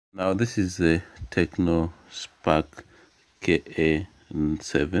Now this is a Tecno Spark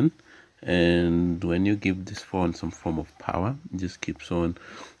KA7, and when you give this phone some form of power, it just keeps on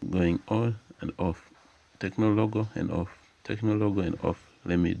going on and off. Tecno logo and off, Tecno logo and off.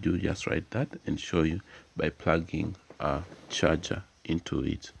 Let me do just right that and show you by plugging a charger into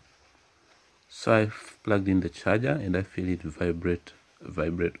it. So I've plugged in the charger and I feel it vibrate.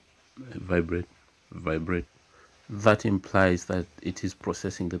 That implies that it is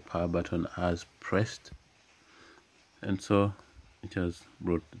processing the power button as pressed, and so it has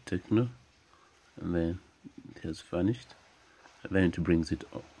brought the Tecno, and then it has vanished, and then it brings it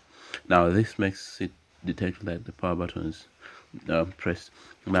up. Now this makes it detect that the power button is pressed.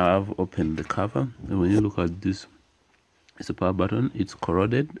 Now I've opened the cover, and when you look at this, it's a power button. It's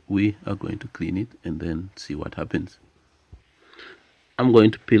corroded. We are going to clean it and then see what happens. I'm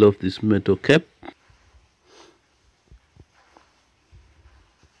going to peel off this metal cap.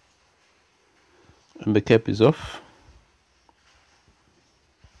 And the cap is off.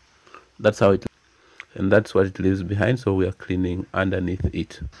 That's how it, and that's what it leaves behind. So we are cleaning underneath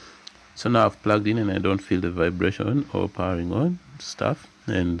it. So now I've plugged in and I don't feel the vibration or powering on stuff,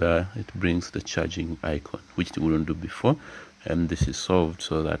 and it brings the charging icon, which it wouldn't do before, and this is solved.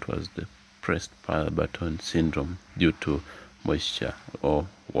 So that was the pressed power button syndrome due to moisture or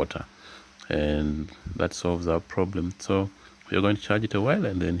water, and that solves our problem. So we're going to charge it a while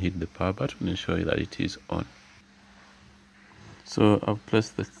and then hit the power button and show you that it is on. So I've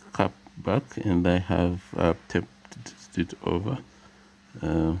placed the cap back and I have taped it over,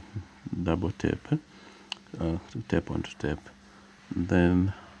 double tape, to tape onto tape.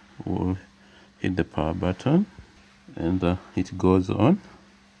 Then we'll hit the power button and it goes on,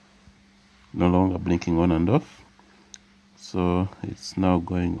 no longer blinking on and off. So it's now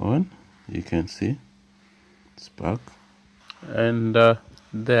going on. You can see spark, and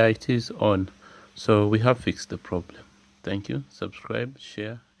there it is on. So we have fixed the problem. Thank you. Subscribe,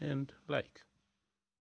 share and like.